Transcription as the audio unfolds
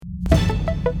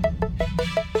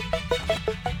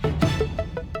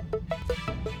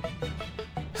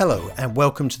Hello and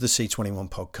welcome to the C21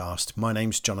 podcast. My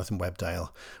name's Jonathan Webdale.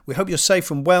 We hope you're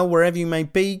safe and well wherever you may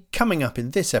be. Coming up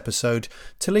in this episode,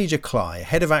 Talija Klei,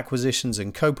 Head of Acquisitions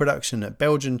and Co-Production at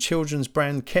Belgian children's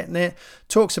brand Ketnet,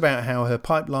 talks about how her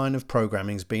pipeline of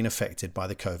programming has been affected by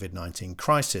the COVID-19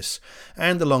 crisis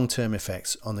and the long-term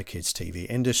effects on the kids' TV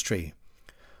industry.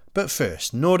 But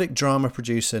first, Nordic drama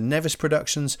producer Nevis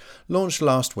Productions launched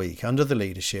last week under the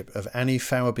leadership of Annie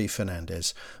Fauerby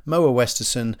Fernandez, Moa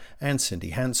Westerson and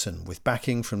Cindy Hansen, with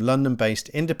backing from London-based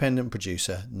independent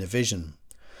producer Navision.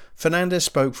 Fernandez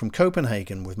spoke from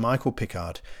Copenhagen with Michael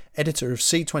Pickard, editor of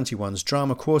C21's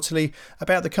Drama Quarterly,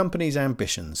 about the company's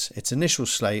ambitions, its initial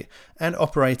slate and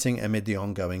operating amid the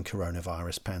ongoing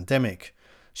coronavirus pandemic.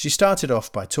 She started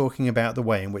off by talking about the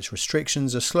way in which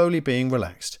restrictions are slowly being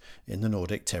relaxed in the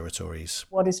Nordic territories.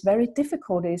 What is very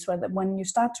difficult is when you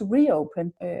start to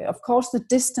reopen, of course the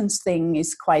distance thing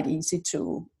is quite easy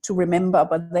to remember,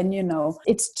 but then,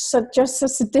 it's just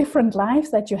such a different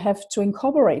life that you have to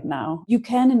incorporate now. You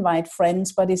can invite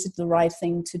friends, but is it the right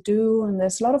thing to do? And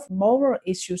there's a lot of moral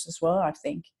issues as well, I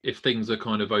think. If things are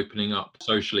kind of opening up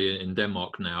socially in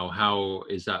Denmark now, how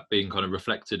is that being kind of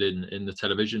reflected in the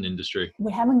television industry?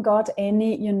 We haven't got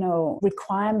any,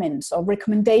 requirements or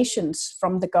recommendations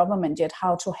from the government yet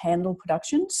how to handle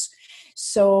productions.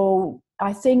 So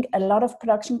I think a lot of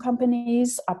production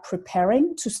companies are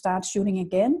preparing to start shooting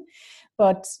again,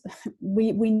 but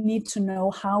we need to know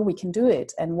how we can do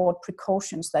it and what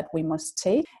precautions that we must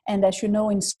take. And as you know,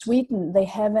 in Sweden, they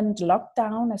haven't locked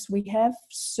down as we have.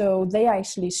 So they are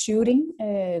actually shooting.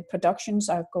 Productions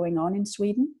are going on in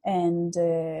Sweden. And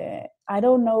I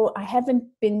don't know, I haven't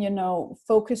been,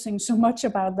 focusing so much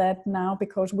about that now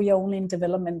because we are only in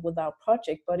development with our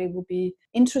project, but it will be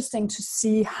interesting to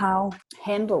see how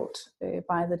handled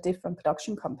by the different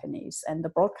production companies and the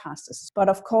broadcasters. But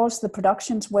of course, the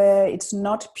productions where it's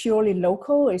not purely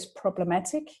local is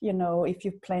problematic. If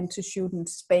you plan to shoot in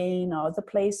Spain or other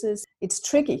places, it's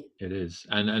tricky. It is.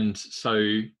 And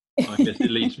so I guess it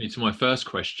leads me to my first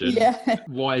question. Yeah.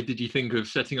 Why did you think of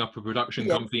setting up a production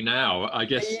company now? I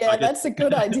guess that's a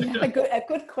good idea. a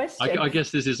good question. I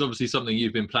guess this is obviously something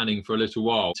you've been planning for a little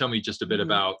while. Tell me just a bit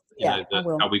about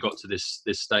how we got to this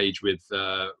stage with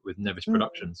Nevis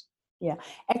Productions. Yeah,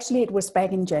 actually it was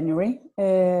back in January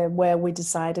where we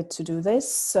decided to do this.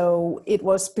 So it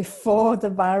was before the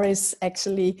virus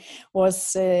actually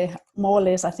was more or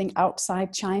less, I think,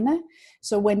 outside China.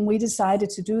 So when we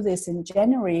decided to do this in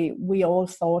January, we all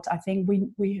thought, I think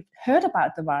we heard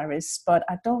about the virus, but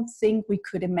I don't think we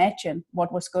could imagine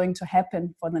what was going to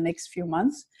happen for the next few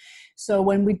months. So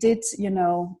when we did,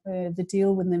 the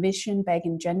deal with Navision back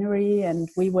in January, and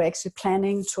we were actually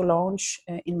planning to launch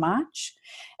in March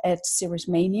at Series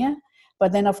Mania.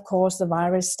 But then, of course, the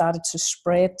virus started to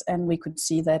spread, and we could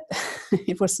see that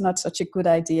it was not such a good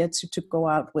idea to go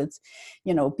out with,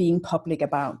 being public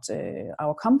about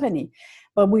our company.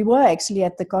 But we were actually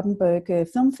at the Gothenburg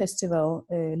Film Festival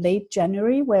late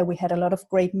January, where we had a lot of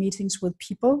great meetings with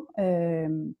people,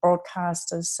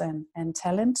 broadcasters and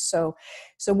talent. So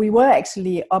we were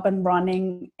actually up and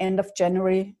running end of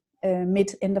January,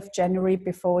 mid-end of January,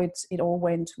 before it all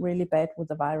went really bad with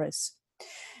the virus.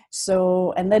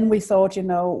 So, and then we thought,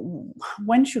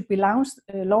 when should we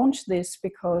launch this?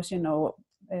 Because,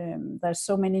 there's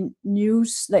so many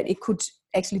news that it could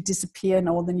actually disappear in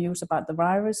all the news about the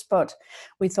virus. But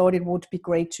we thought it would be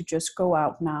great to just go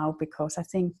out now, because I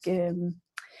think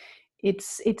it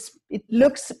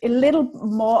looks a little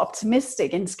more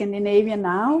optimistic in Scandinavia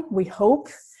now, we hope.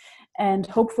 And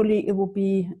hopefully it will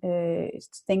be,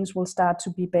 things will start to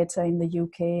be better in the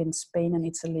UK and Spain and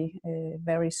Italy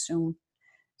very soon.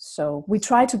 So we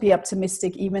try to be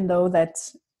optimistic, even though that,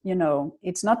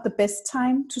 it's not the best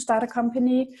time to start a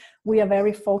company. We are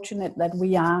very fortunate that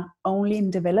we are only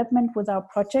in development with our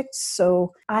projects.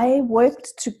 So I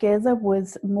worked together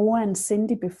with Moa and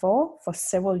Cindy before for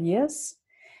several years.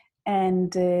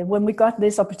 And when we got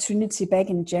this opportunity back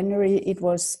in January, it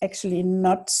was actually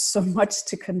not so much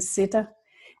to consider.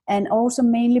 And also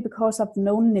mainly because I've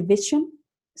known Navision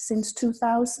since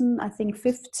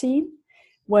 2015.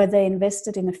 Where they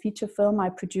invested in a feature film I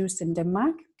produced in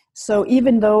Denmark. So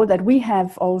even though that we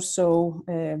have also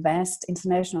a vast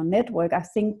international network, I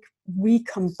think we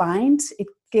combined, it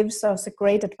gives us a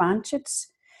great advantage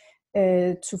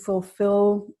to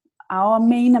fulfill our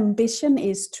main ambition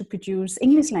is to produce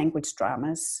English language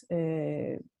dramas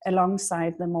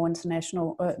alongside the more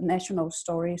international national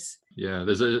stories. Yeah,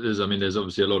 there's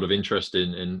obviously a lot of interest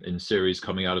in series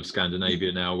coming out of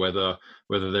Scandinavia now, whether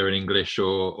they're in English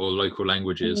or local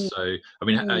languages. So, I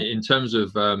mean, in terms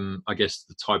of, I guess,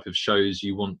 the type of shows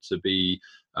you want to be,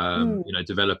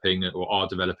 developing or are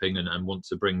developing and want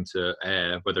to bring to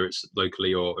air, whether it's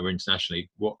locally or internationally,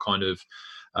 what kind of,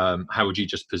 how would you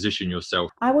just position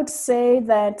yourself? I would say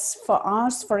that for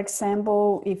us, for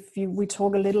example, we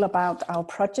talk a little about our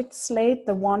project slate,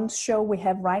 the one show we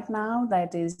have right now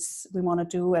that is we want to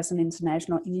do as an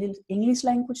international English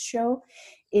language show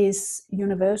is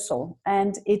universal.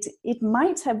 And it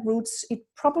might have roots, it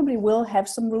probably will have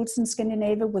some roots in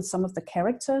Scandinavia with some of the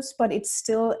characters, but it's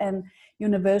still an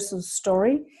universal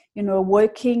story,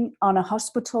 working on a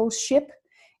hospital ship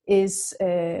is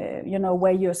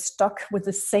where you're stuck with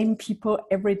the same people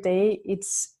every day.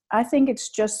 I think it's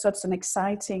just such an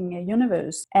exciting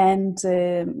universe. And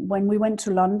when we went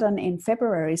to London in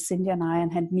February, Cindy and I,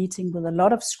 and had meeting with a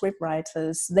lot of script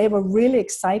writers, they were really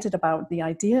excited about the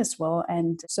idea as well.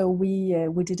 And so we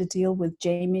did a deal with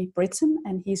Jamie Britton,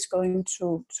 and he's going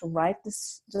to write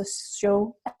this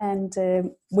show. And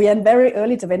we are in very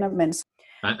early developments.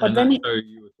 And then, that show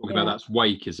you were talking about, that's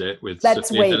Wake, is it? That's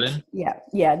Sophia Wake. Helin?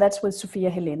 Yeah, that's with Sophia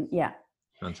Helin. Yeah.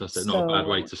 Fantastic. Not a bad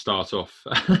way to start off.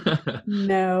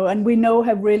 No, and we know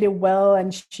her really well,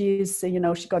 and she's,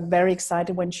 she got very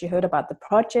excited when she heard about the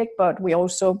project, but we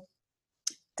also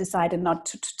decided not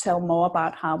to tell more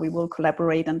about how we will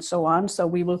collaborate and so on. So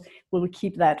we will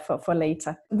keep that for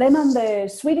later. Then on the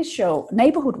Swedish show,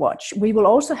 Neighborhood Watch, we will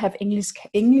also have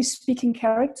English speaking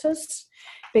characters,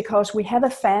 because we have a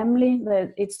family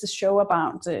that it's the show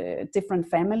about different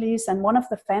families, and one of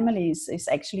the families is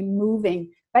actually moving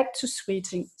back to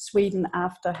Sweden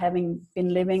after having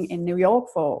been living in New York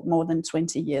for more than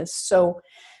 20 years. So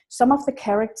some of the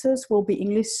characters will be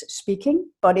English speaking,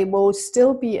 but it will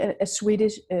still be a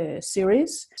Swedish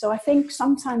series. So I think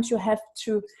sometimes you have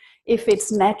to, if it's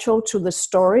natural to the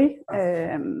story,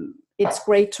 it's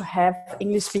great to have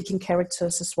English speaking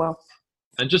characters as well.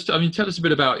 And just, tell us a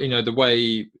bit about, the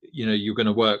way, you're going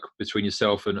to work between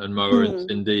yourself and Moa and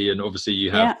Cindy, and obviously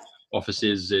you have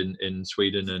offices in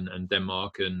Sweden and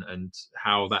Denmark, and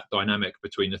how that dynamic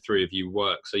between the three of you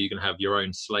works. So you can have your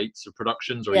own slates of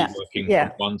productions, or are you working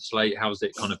on one slate? How's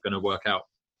it kind of going to work out?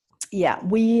 Yeah,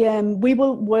 we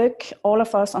will work, all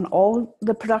of us, on all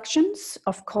the productions.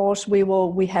 Of course,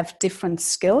 we have different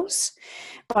skills,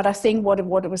 but I think what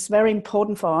was very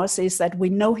important for us is that we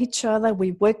know each other.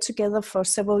 We work together for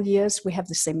several years. We have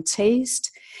the same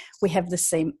taste. We have the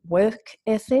same work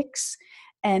ethics.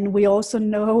 And we also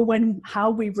know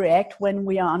how we react when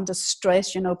we are under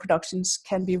stress. Productions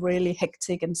can be really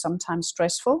hectic and sometimes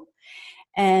stressful.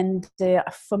 And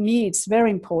for me, it's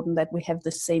very important that we have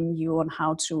the same view on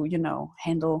how to,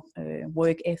 handle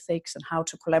work ethics and how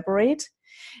to collaborate.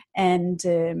 And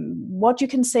what you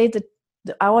can say that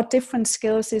our different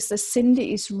skills is that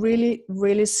Cindy is really,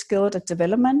 really skilled at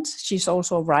development. She's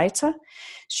also a writer.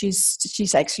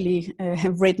 She's actually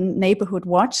written Neighborhood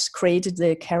Watch, created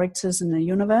the characters in the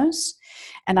universe.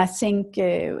 And I think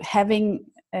having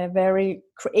a very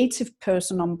creative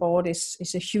person on board is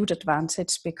a huge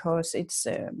advantage, because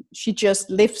she just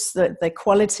lifts the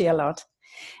quality a lot.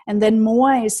 And then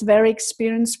Moa is very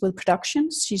experienced with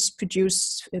productions. She's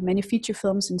produced many feature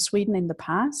films in Sweden in the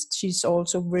past. She's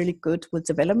also really good with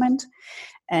development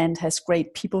and has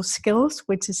great people skills,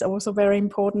 which is also very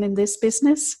important in this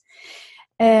business.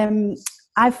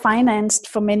 I financed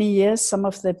for many years some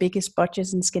of the biggest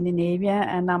budgets in Scandinavia,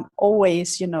 and I'm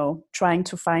always, trying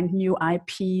to find new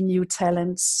IP, new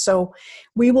talents. So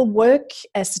we will work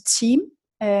as a team,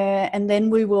 and then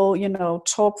we will,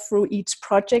 talk through each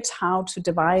project, how to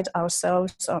divide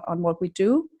ourselves on what we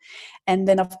do. And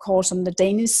then, of course, on the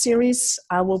Danish series,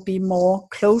 I will be more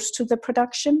close to the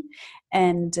production.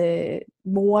 And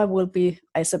Moa will be,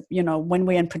 when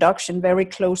we're in production, very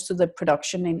close to the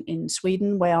production in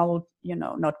Sweden, where I'll,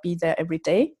 not be there every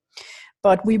day.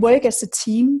 But we work as a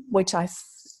team, which I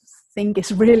think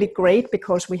is really great,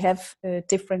 because we have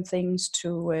different things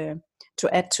to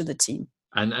add to the team.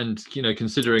 And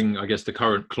considering, I guess, the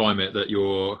current climate that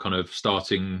you're kind of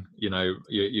starting,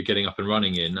 you're getting up and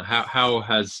running in, how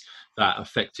has that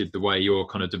affected the way you're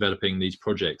kind of developing these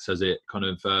projects? Has it kind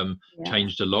of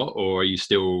changed a lot, or are you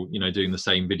still, doing the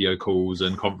same video calls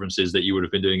and conferences that you would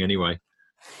have been doing anyway?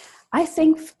 I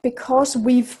think because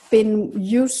we've been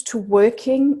used to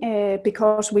working,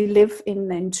 because we live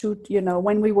in two,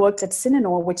 when we worked at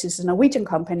Cinnenor, which is a Norwegian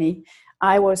company,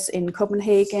 I was in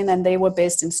Copenhagen and they were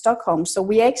based in Stockholm. So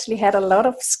we actually had a lot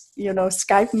of,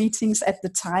 Skype meetings at the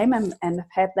time and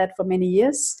had that for many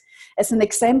years. As an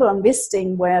example, on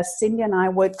Wisting, where Cindy and I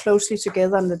worked closely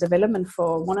together on the development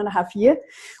for 1.5 years,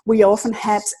 we often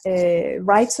had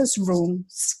writers' room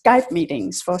Skype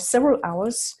meetings for several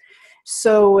hours.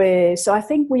 So I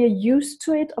think we are used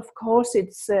to it. Of course,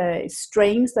 it's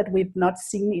strange that we've not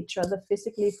seen each other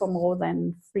physically for more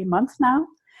than 3 months now.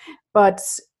 But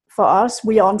for us,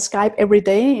 we are on Skype every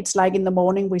day. It's like in the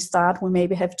morning we start, we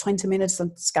maybe have 20 minutes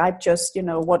on Skype, just,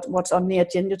 what's on the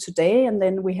agenda today. And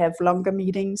then we have longer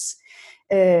meetings.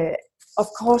 Of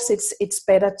course, it's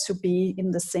better to be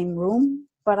in the same room,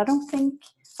 but I don't think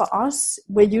for us,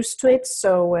 we're used to it.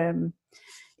 So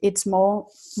it's more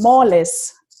or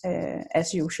less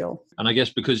as usual. And I guess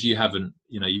because you haven't,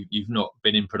 you've not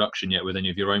been in production yet with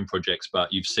any of your own projects,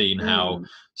 but you've seen how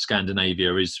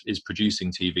Scandinavia is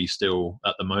producing TV still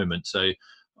at the moment. So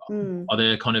are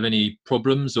there kind of any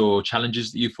problems or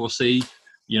challenges that you foresee,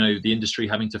 the industry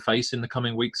having to face in the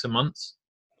coming weeks and months?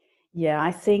 Yeah,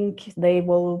 I think there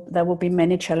will be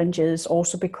many challenges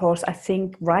also, because I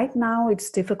think right now it's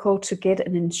difficult to get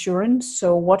an insurance.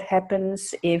 So what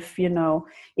happens if the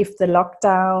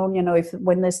lockdown,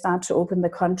 when they start to open the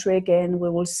country again, we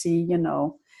will see,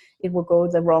 it will go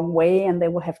the wrong way and they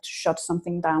will have to shut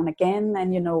something down again,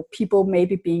 and, people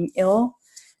maybe being ill.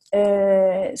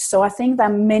 So I think there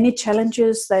are many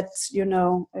challenges that,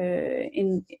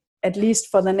 in at least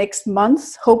for the next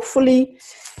month. Hopefully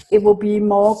it will be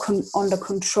more under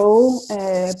control,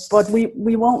 but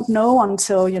we won't know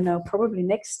until, probably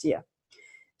next year.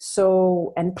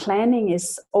 So, and planning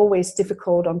is always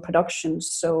difficult on production.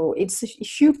 So it's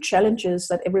huge challenges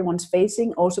that everyone's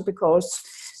facing, also because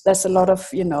there's a lot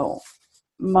of,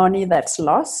 money that's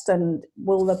lost, and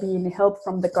will there be any help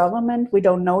from the government? We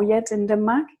don't know yet in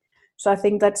Denmark. So I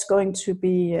think that's going to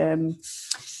be,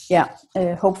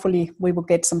 hopefully we will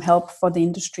get some help for the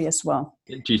industry as well.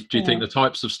 Do you think the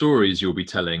types of stories you'll be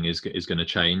telling is going to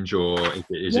change, or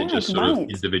is it just sort of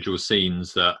individual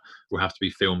scenes that will have to be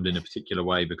filmed in a particular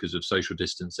way because of social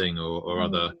distancing or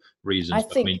other reasons?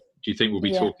 I mean, do you think we'll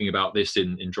be talking about this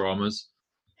in dramas?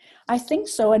 I think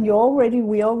so, and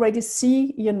we already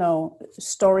see,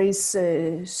 stories,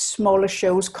 smaller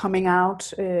shows coming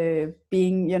out,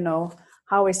 being,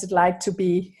 how is it like to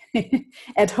be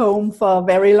at home for a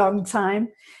very long time,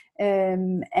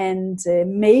 and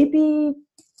maybe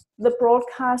the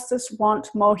broadcasters want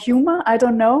more humor. I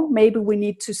don't know. Maybe we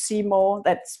need to see more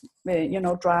that's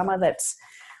drama that's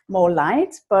more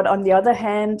light. But on the other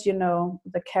hand,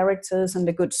 the characters and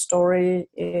the good story.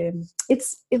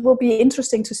 It will be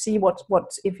interesting to see what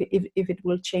if it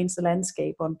will change the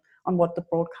landscape on what the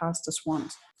broadcasters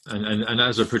want. And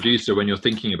as a producer, when you're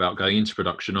thinking about going into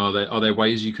production, are there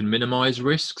ways you can minimize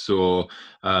risks, or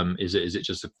is it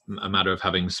just a matter of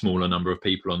having a smaller number of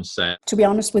people on set? To be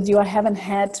honest with you, I haven't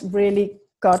really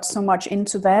got so much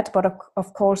into that, but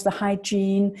of course the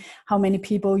hygiene, how many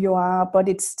people you are, but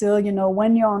it's still,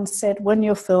 when you're on set, when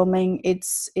you're filming,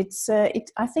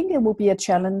 I think it will be a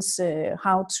challenge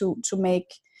how to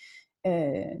make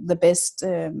the best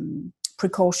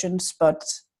precautions, but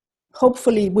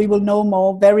hopefully we will know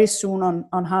more very soon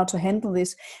on how to handle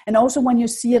this. And also when you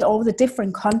see it over the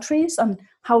different countries on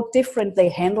how different they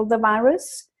handle the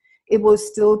virus, it will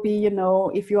still be,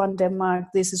 if you're in Denmark,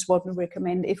 this is what we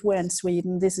recommend. If we're in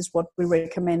Sweden, this is what we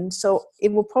recommend. So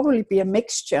it will probably be a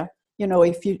mixture,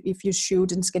 if you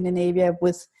shoot in Scandinavia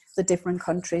with the different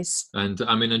countries. And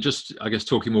and just, I guess,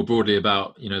 talking more broadly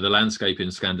about, the landscape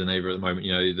in Scandinavia at the moment,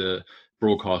 the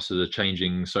broadcasters are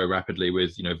changing so rapidly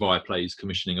with, Viaplay's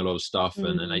commissioning a lot of stuff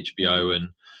and HBO and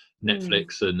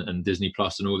Netflix and Disney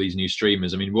Plus and all these new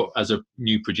streamers. I mean, what, as a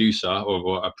new producer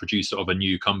or a producer of a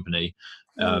new company,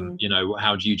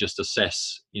 how do you just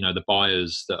assess, the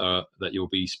buyers that you'll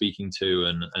be speaking to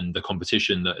and the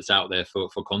competition that is out there for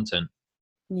content?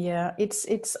 Yeah,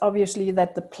 it's obviously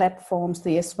that the platforms,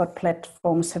 the SVOD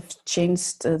platforms, have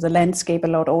changed the landscape a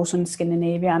lot also in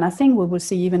Scandinavia, and I think we will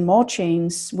see even more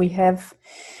change.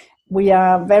 We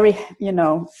are very,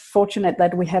 fortunate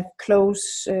that we have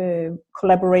close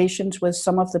collaborations with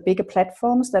some of the bigger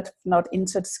platforms that have not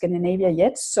entered Scandinavia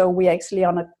yet. So we are actually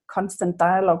on a constant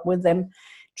dialogue with them,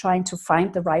 trying to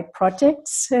find the right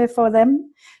projects for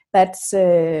them. That's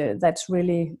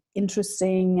really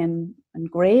interesting and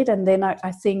great. And then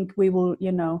I think we will,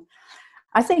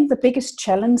 I think the biggest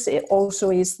challenge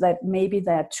also is that maybe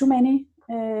there are too many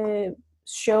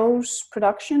shows,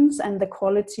 productions, and the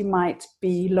quality might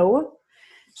be lower.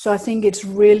 So I think it's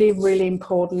really, really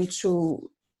important to,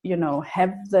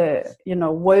 have the,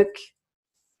 work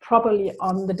properly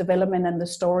on the development and the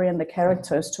story and the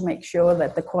characters to make sure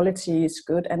that the quality is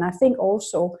good. And I think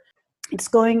also it's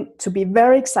going to be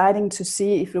very exciting to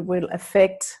see if it will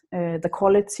affect the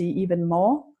quality even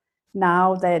more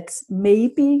now that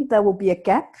maybe there will be a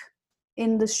gap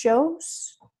in the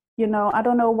shows. You know, I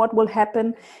don't know what will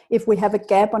happen if we have a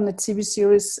gap on the TV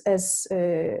series as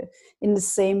in the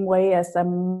same way as there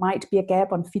might be a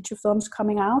gap on feature films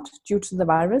coming out due to the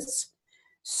virus.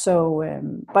 So,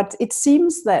 but it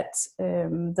seems that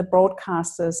the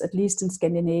broadcasters, at least in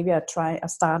Scandinavia, are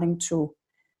starting to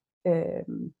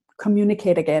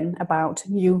communicate again about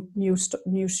new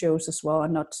shows as well,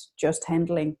 and not just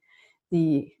handling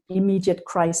the immediate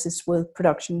crisis with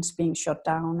productions being shut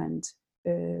down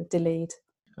and delayed.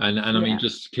 And I mean,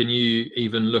 just can you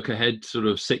even look ahead sort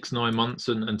of 6-9 months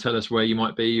and tell us where you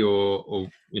might be, or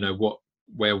you know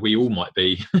where we all might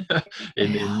be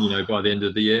in you know by the end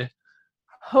of the year?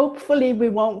 Hopefully we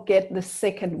won't get the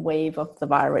second wave of the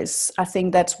virus. I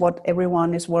think that's what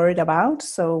everyone is worried about.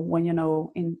 So when, you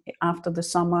know, after the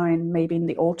summer and maybe in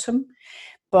the autumn,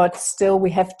 but still we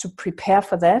have to prepare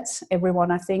for that, everyone,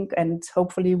 I think, and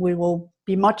hopefully we will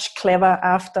be much clever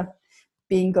after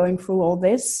going through all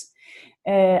this.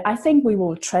 I think we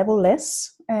will travel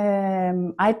less.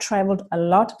 I traveled a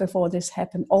lot before this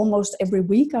happened. Almost every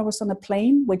week I was on a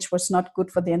plane, which was not good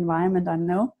for the environment, I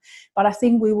know. But I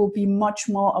think we will be much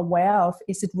more aware of,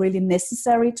 is it really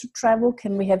necessary to travel?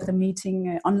 Can we have the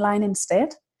meeting online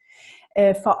instead?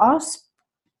 For us,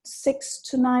 6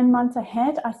 to 9 months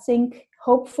ahead, I think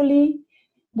hopefully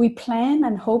we plan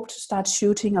and hope to start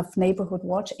shooting of Neighborhood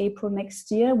Watch April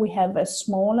next year. We have a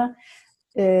smaller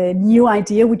new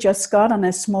idea we just got on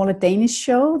a smaller Danish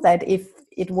show that if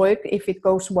it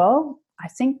goes well, I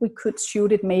think we could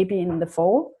shoot it maybe in the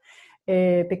fall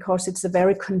because it's a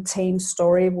very contained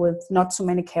story with not so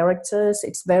many characters.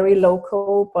 It's very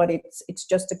local, but it's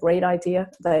just a great idea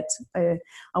that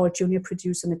our junior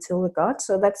producer Mathilde got.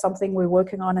 So that's something we're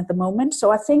working on at the moment.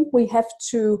 So I think we have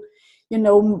to, you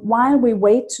know, while we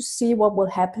wait to see what will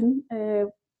happen,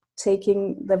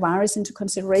 taking the virus into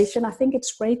consideration, I think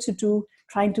it's great to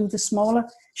try and do the smaller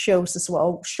shows as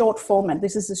well, short format.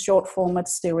 This is a short format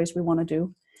series we want to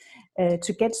do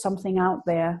to get something out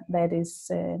there that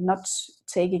is not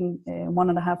taking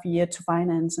 1.5 years to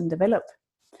finance and develop.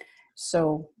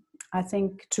 So I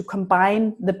think to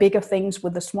combine the bigger things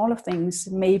with the smaller things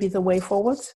may be the way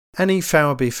forward. Annie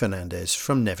Fauerby Fernandez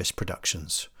from Nevis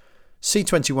Productions.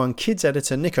 C21 Kids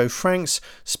editor Nico Franks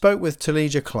spoke with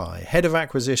Talija Klei, head of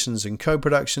acquisitions and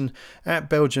co-production at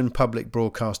Belgian public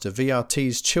broadcaster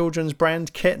VRT's children's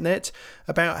brand Ketnet,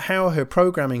 about how her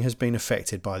programming has been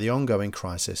affected by the ongoing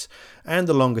crisis and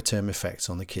the longer-term effects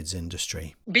on the kids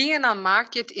industry. Being on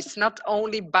market is not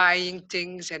only buying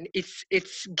things, and it's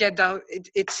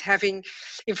having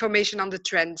information on the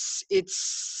trends.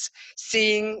 It's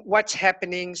seeing what's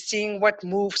happening, seeing what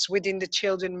moves within the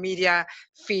children media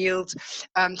field,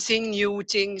 seeing new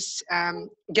things,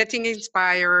 getting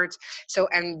inspired. So,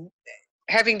 and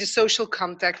having the social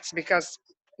contacts, because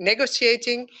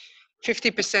negotiating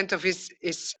 50% of it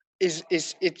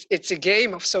it's a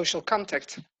game of social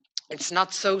contact. It's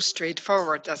not so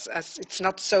straightforward as it's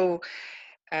not so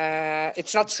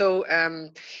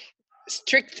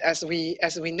strict as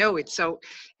we know it. So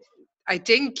I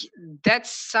think that's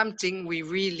something we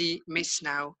really miss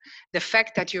now. The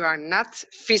fact that you are not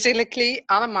physically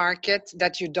on a market,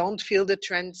 that you don't feel the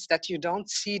trends, that you don't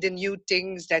see the new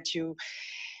things, that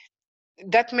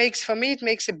makes, for me, it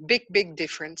makes a big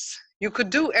difference. You could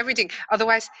do everything.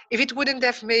 Otherwise, if it wouldn't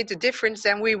have made a difference,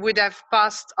 then we would have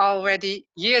passed already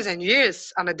years and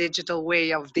years on a digital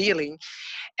way of dealing.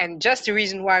 And just the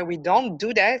reason why we don't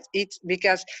do that, it's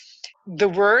because the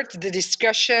word, the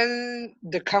discussion,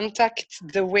 the contact,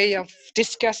 the way of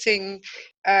discussing,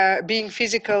 being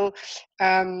physical,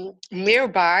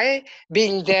 nearby,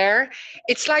 being there,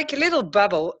 it's like a little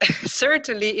bubble.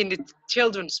 Certainly in the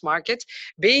children's market,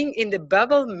 being in the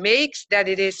bubble makes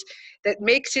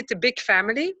it a big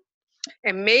family,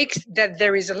 and makes that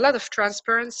there is a lot of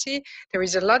transparency, there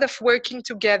is a lot of working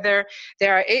together,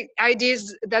 there are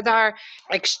ideas that are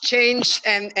exchanged,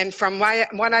 and from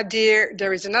one idea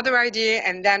there is another idea,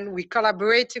 and then we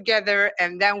collaborate together,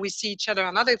 and then we see each other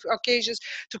on other occasions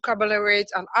to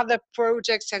collaborate on other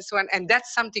projects and so on. And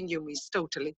that's something you miss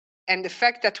totally. And the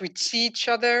fact that we see each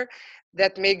other,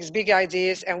 that makes big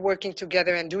ideas and working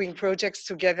together and doing projects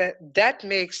together, that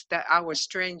makes our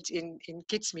strength in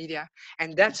kids media.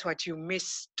 And that's what you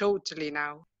miss totally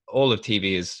now. All of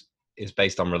TV is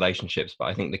based on relationships, but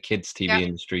I think the kids TV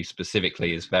industry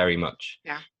specifically is very much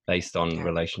based on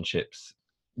relationships.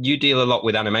 You deal a lot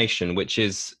with animation, which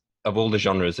is, of all the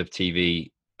genres of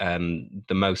TV,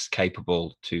 the most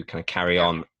capable to kind of carry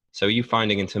on. So are you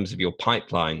finding in terms of your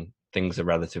pipeline, things are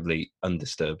relatively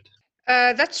undisturbed?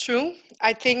 That's true.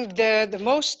 I think the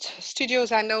most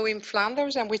studios I know in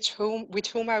Flanders and with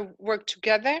whom I work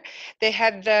together, they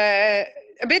had a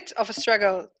bit of a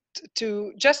struggle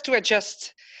to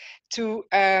adjust to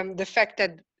the fact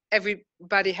that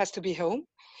everybody has to be home,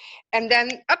 and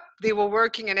then they were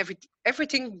working and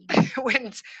everything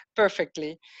went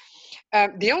perfectly.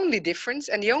 The only difference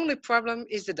and the only problem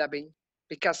is the dubbing.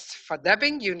 Because for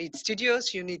dubbing, you need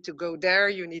studios, you need to go there,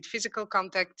 you need physical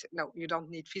contact. No, you don't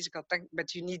need physical contact,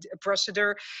 but you need a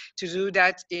procedure to do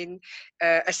that in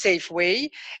a safe way.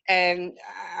 And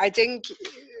I think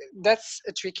that's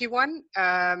a tricky one.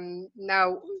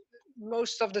 Now,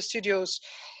 most of the studios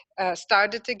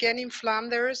started again in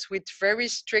Flanders with very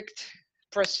strict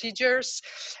procedures.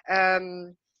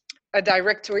 A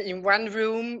director in one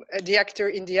room, the actor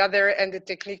in the other, and the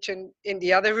technician in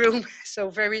the other room. So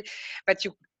but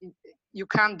you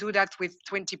can't do that with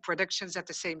 20 productions at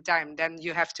the same time. Then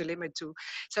you have to limit to.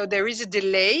 So there is a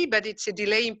delay, but it's a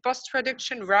delay in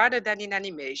post-production rather than in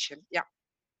animation. Yeah.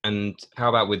 And how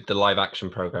about with the live action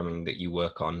programming that you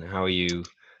work on? How are you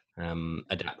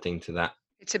adapting to that?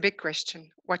 It's a big question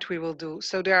what we will do.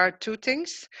 So there are two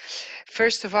things.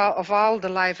 First of all the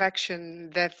live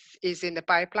action that is in the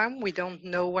pipeline, we don't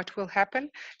know what will happen.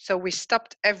 So we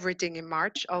stopped everything in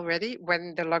March already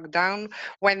when the lockdown,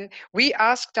 when we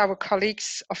asked our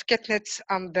colleagues of Ketnet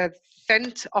on the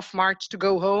 10th of March to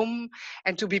go home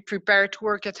and to be prepared to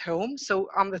work at home. So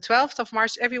on the 12th of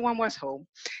March, everyone was home.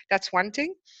 That's one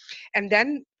thing. And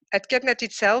then at Ketnet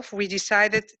itself, we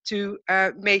decided to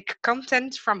make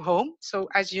content from home. So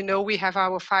as you know, we have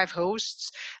our 5 hosts,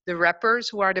 the rappers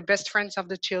who are the best friends of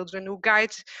the children, who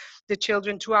guide the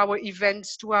children to our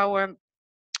events, to our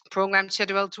program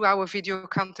schedule, to our video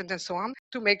content and so on,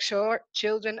 to make sure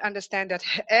children understand that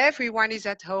everyone is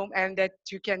at home and that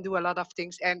you can do a lot of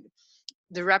things. And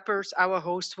the rappers, our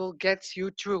host, will get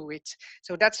you through it.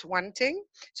 So that's one thing.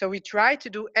 So we try to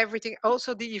do everything.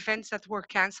 Also the events that were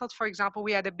canceled. For example,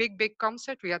 we had a big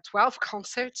concert. We had 12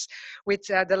 concerts with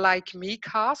the Like Me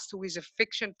cast, who is a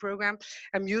fiction program,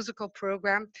 a musical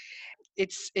program.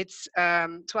 It's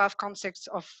 12 concerts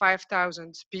of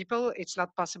 5,000 people. It's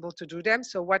not possible to do them.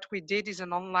 So what we did is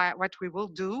what we will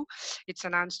do, it's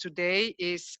announced today,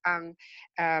 is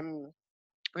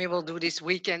we will do this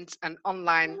weekend an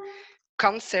online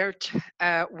concert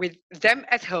with them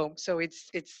at home. So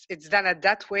it's done at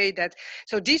that way. That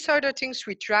so these are the things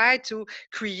we try to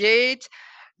create,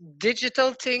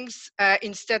 digital things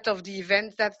instead of the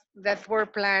events that were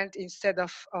planned, instead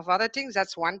of other things.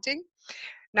 That's one thing.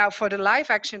 Now for the live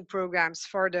action programs,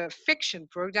 for the fiction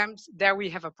programs, there we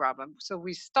have a problem. So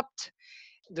we stopped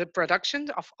the production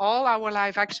of all our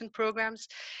live action programs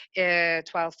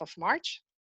 12th of March.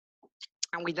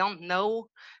 And we don't know,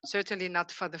 certainly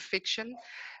not for the fiction,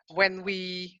 when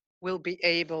we will be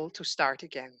able to start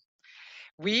again.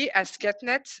 We as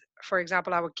Ketnet, for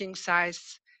example, our King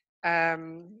Size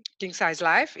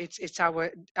Live, it's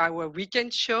our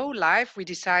weekend show live. We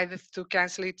decided to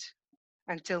cancel it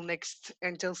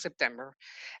until September,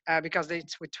 because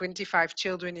it's with 25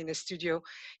 children in a studio.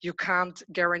 You can't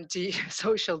guarantee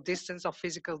social distance or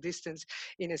physical distance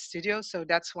in a studio. So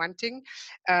that's one thing.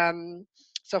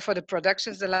 So for the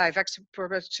productions, the live action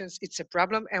productions, it's a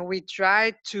problem, and we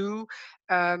try to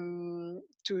do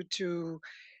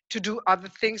other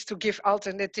things, to give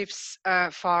alternatives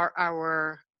for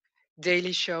our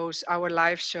daily shows, our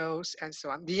live shows, and so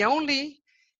on. The only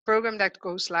program that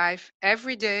goes live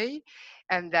every day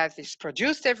and that is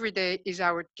produced every day is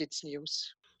our Kids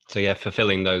News. So yeah,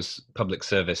 fulfilling those public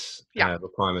service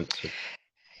requirements.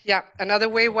 Yeah, another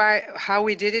way how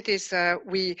we did it is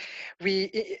we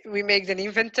made an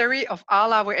inventory of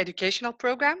all our educational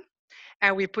program,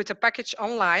 and we put a package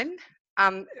online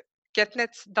on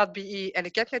Ketnet.be and the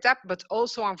Ketnet app, but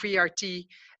also on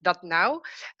VRT.now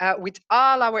with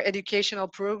all our educational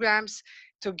programs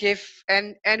to give,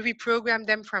 and we program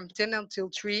them from 10 until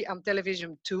 3 on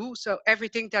television 2. So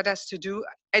everything that has to do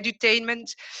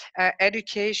edutainment,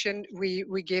 education, we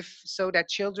give, so that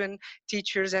children,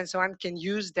 teachers, and so on can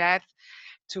use that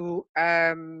to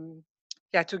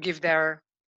to give their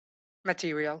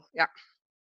material. Yeah.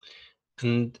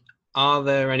 And are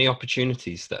there any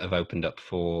opportunities that have opened up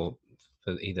for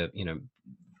either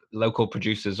local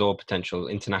producers or potential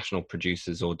international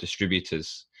producers or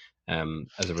distributors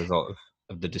as a result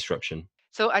of the disruption?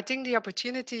 So I think the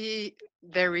opportunity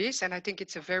there is, and I think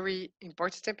it's a very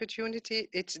important opportunity,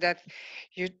 it's that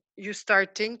you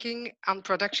start thinking on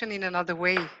production in another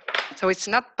way. So it's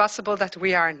not possible that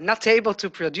we are not able to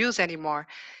produce anymore.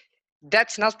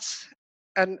 That's not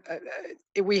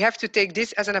we have to take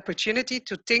this as an opportunity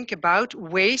to think about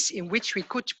ways in which we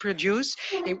could produce,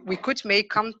 we could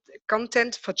make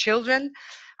content for children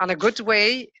on a good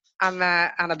way, on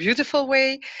a beautiful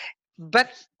way, but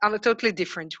on a totally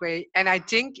different way. And I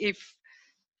think if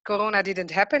Corona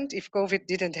didn't happen, if COVID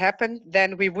didn't happen,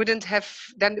 then we would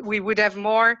have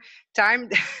more time,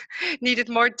 needed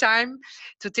more time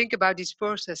to think about these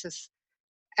processes.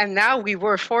 And now we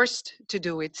were forced to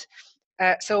do it.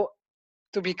 So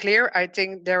to be clear, I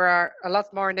think there are a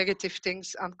lot more negative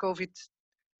things on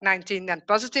COVID-19 than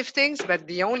positive things, but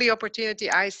the only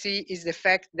opportunity I see is the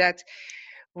fact that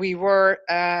we were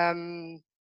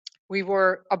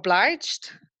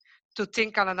obliged to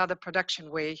think on another production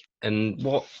way. And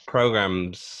what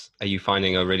programs are you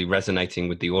finding are really resonating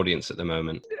with the audience at the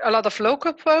moment? A lot of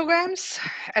local programs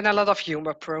and a lot of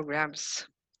humor programs.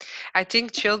 I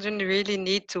think children really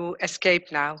need to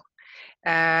escape now.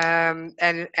 And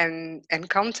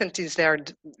content is their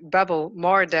bubble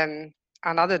more than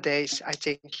on other days, I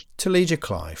think. Talija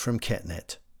Cly from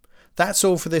Ketnet. That's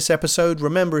all for this episode.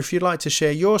 Remember, if you'd like to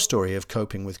share your story of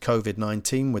coping with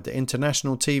COVID-19 with the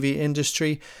international TV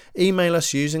industry, email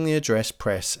us using the address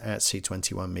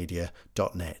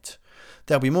press@c21media.net.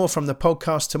 There'll be more from the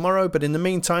podcast tomorrow, but in the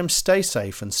meantime, stay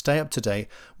safe and stay up to date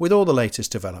with all the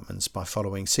latest developments by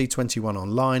following C21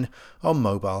 online, on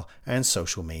mobile and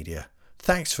social media.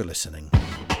 Thanks for listening.